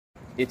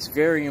it's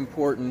very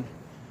important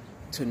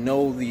to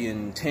know the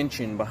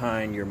intention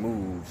behind your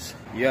moves.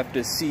 You have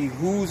to see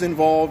who's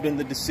involved in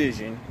the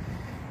decision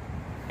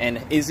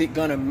and is it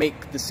gonna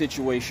make the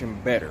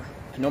situation better.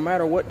 No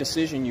matter what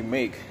decision you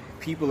make,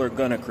 people are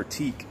gonna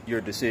critique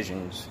your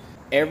decisions.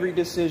 Every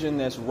decision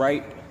that's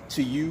right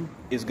to you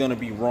is gonna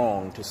be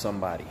wrong to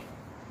somebody,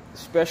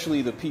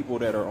 especially the people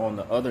that are on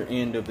the other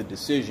end of the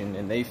decision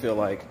and they feel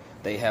like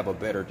they have a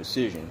better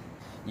decision.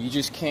 You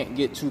just can't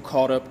get too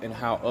caught up in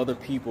how other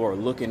people are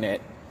looking at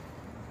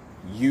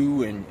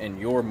you and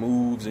your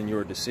moves and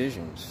your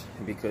decisions,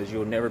 because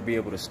you'll never be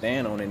able to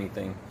stand on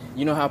anything.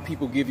 You know how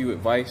people give you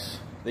advice?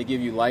 They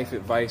give you life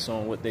advice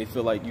on what they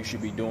feel like you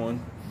should be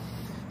doing.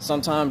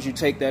 Sometimes you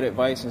take that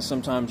advice and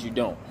sometimes you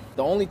don't.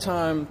 The only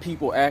time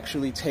people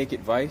actually take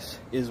advice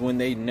is when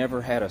they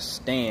never had a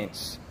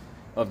stance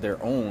of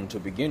their own to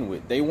begin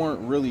with. They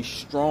weren't really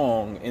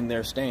strong in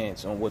their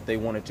stance on what they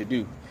wanted to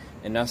do.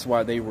 And that's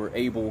why they were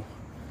able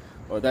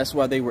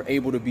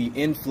to be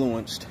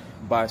influenced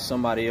by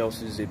somebody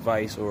else's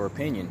advice or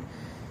opinion,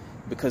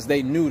 because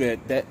they knew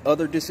that that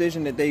other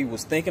decision that they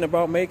was thinking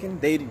about making,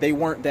 they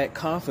weren't that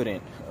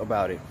confident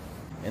about it.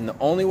 And the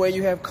only way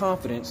you have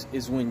confidence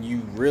is when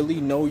you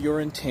really know your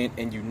intent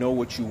and you know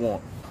what you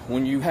want.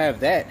 When you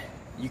have that,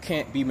 you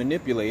can't be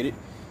manipulated,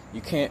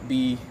 you can't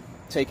be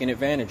taken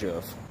advantage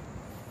of.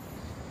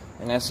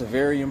 And that's a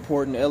very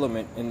important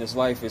element in this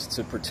life, is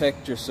to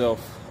protect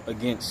yourself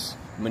against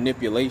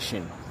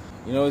manipulation.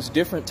 You know, it's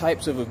different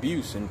types of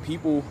abuse, and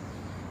people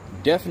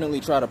definitely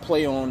try to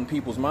play on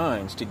people's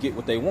minds to get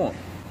what they want.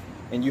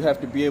 And you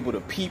have to be able to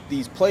peep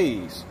these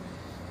plays,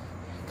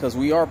 because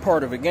we are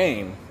part of a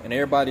game, and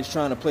everybody's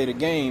trying to play the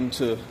game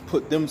to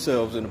put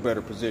themselves in a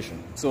better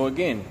position. So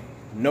again,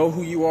 know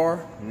who you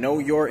are, know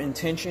your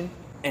intention,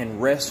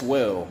 and rest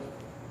well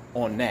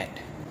on that.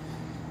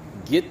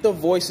 Get the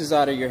voices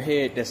out of your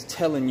head that's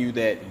telling you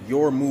that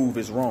your move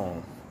is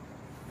wrong.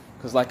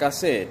 Because like I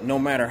said, no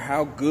matter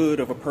how good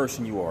of a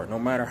person you are, no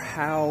matter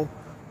how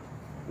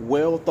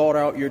well thought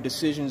out your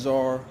decisions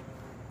are,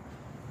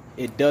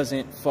 it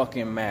doesn't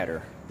fucking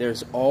matter.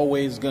 There's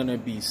always gonna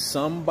be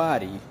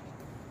somebody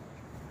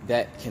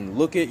that can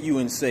look at you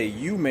and say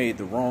you made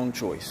the wrong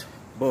choice.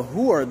 But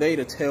who are they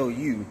to tell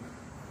you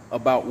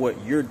about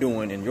what you're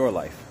doing in your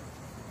life?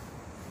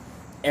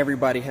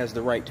 Everybody has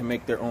the right to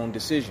make their own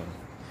decision.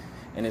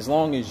 And as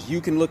long as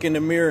you can look in the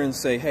mirror and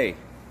say, hey,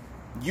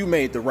 you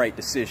made the right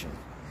decision,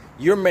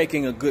 you're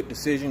making a good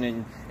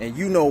decision, and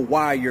you know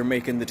why you're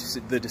making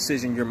the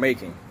decision you're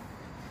making.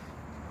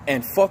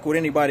 And fuck what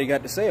anybody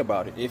got to say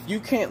about it. If you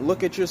can't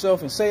look at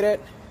yourself and say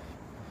that,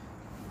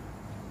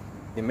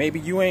 then maybe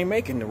you ain't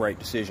making the right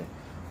decision.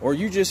 Or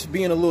you just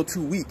being a little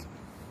too weak.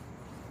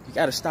 You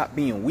got to stop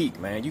being weak,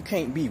 man. You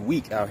can't be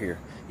weak out here.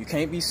 You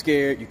can't be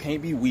scared. You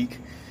can't be weak.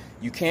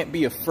 You can't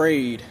be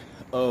afraid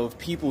of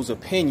people's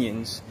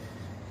opinions.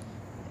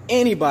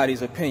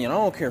 Anybody's opinion. I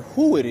don't care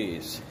who it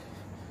is.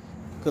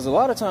 Because a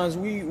lot of times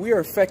we are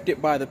affected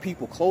by the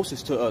people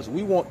closest to us.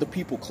 We want the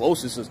people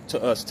closest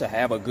to us to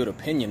have a good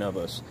opinion of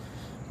us.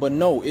 But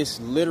no, it's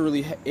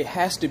literally, it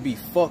has to be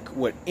fuck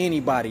what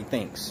anybody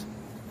thinks.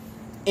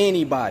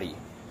 Anybody.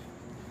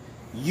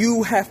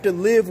 You have to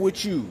live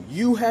with you.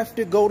 You have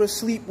to go to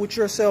sleep with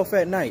yourself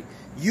at night.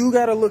 You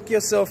got to look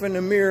yourself in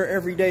the mirror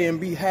every day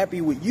and be happy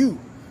with you.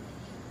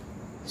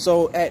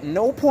 So at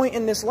no point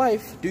in this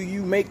life do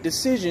you make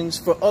decisions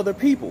for other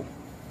people.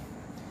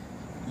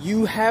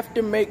 You have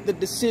to make the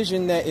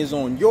decision that is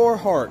on your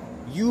heart.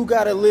 You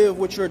gotta live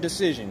with your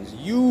decisions.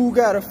 You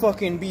gotta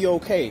fucking be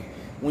okay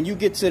when you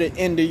get to the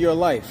end of your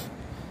life.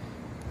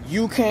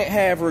 You can't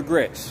have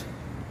regrets.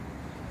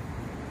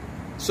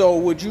 So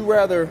would you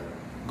rather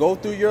go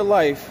through your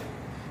life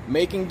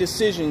making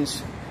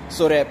decisions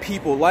so that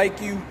people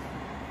like you,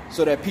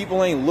 so that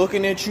people ain't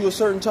looking at you a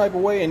certain type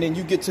of way, and then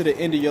you get to the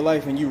end of your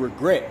life and you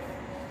regret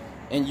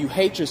and you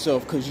hate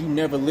yourself because you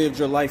never lived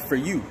your life for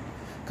you?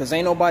 Because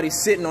ain't nobody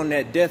sitting on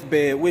that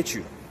deathbed with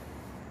you.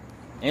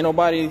 Ain't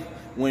nobody,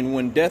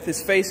 when death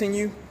is facing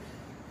you,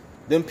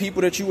 them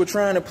people that you were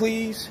trying to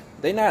please,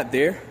 they not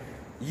there.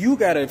 You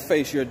got to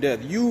face your death.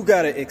 You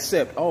got to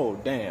accept, oh,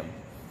 damn,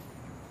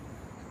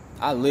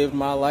 I lived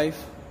my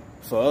life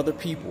for other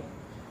people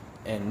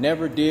and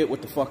never did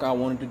what the fuck I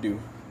wanted to do.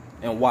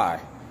 And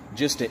why?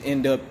 Just to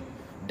end up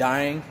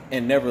dying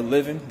and never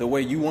living the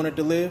way you wanted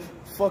to live?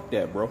 Fuck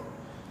that, bro.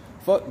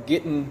 Fuck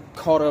getting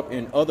caught up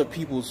in other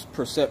people's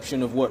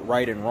perception of what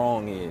right and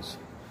wrong is.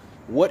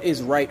 What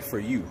is right for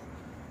you?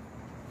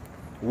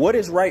 What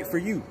is right for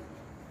you?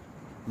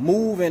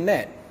 Move in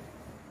that.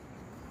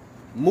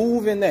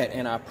 Move in that,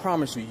 and I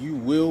promise you, you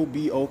will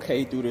be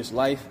okay through this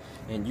life,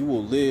 and you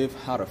will live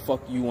how the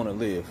fuck you want to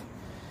live.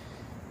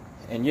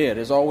 And yeah,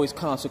 there's always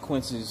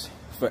consequences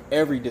for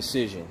every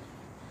decision.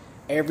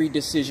 Every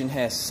decision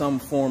has some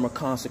form of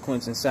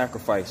consequence and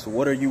sacrifice. So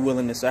what are you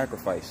willing to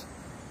sacrifice?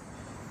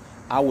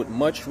 I would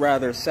much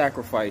rather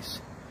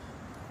sacrifice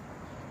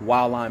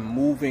while I'm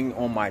moving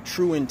on my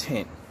true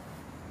intent.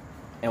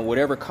 And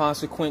whatever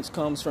consequence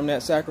comes from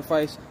that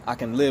sacrifice, I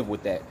can live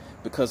with that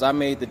because I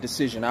made the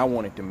decision I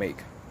wanted to make.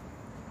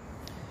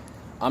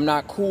 I'm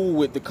not cool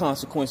with the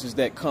consequences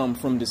that come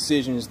from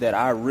decisions that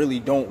I really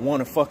don't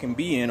want to fucking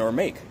be in or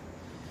make.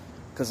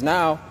 Because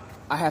now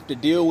I have to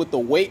deal with the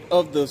weight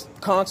of the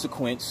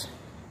consequence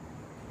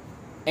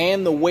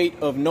and the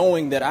weight of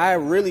knowing that I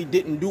really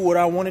didn't do what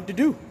I wanted to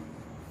do.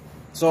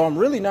 So I'm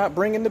really not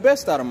bringing the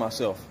best out of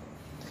myself.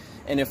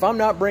 And if I'm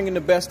not bringing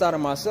the best out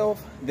of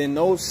myself, then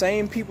those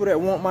same people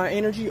that want my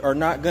energy are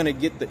not going to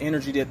get the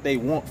energy that they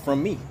want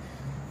from me.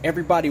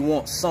 Everybody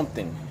wants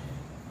something.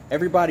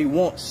 Everybody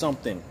wants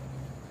something.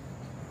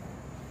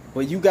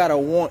 But you got to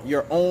want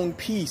your own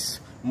peace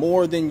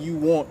more than you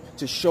want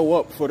to show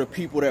up for the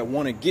people that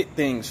want to get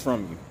things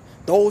from you.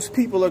 Those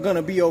people are going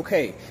to be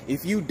okay.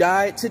 If you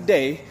died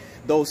today,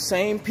 those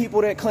same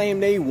people that claim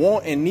they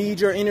want and need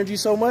your energy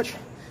so much,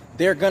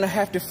 they're going to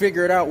have to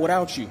figure it out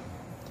without you.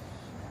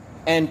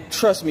 And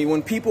trust me,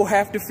 when people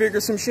have to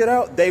figure some shit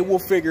out, they will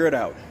figure it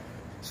out.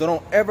 So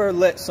don't ever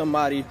let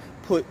somebody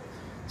put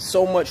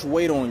so much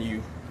weight on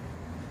you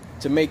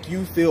to make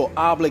you feel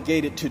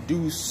obligated to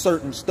do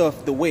certain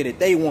stuff the way that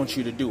they want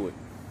you to do it.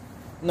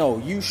 No,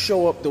 you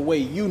show up the way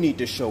you need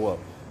to show up.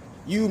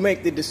 You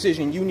make the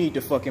decision you need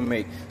to fucking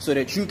make so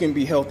that you can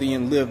be healthy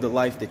and live the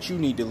life that you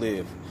need to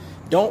live.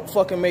 Don't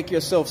fucking make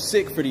yourself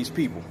sick for these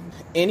people.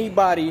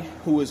 Anybody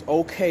who is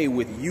okay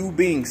with you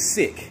being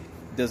sick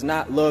does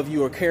not love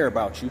you or care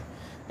about you,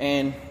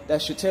 and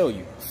that should tell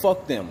you,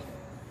 fuck them.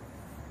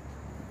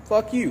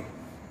 Fuck you.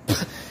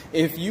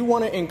 If you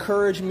want to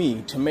encourage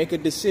me to make a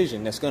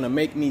decision that's going to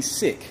make me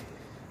sick,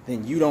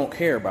 then you don't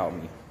care about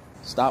me.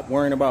 Stop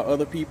worrying about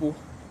other people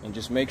and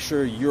just make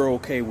sure you're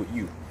okay with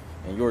you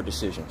and your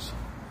decisions,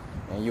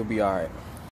 and you'll be all right.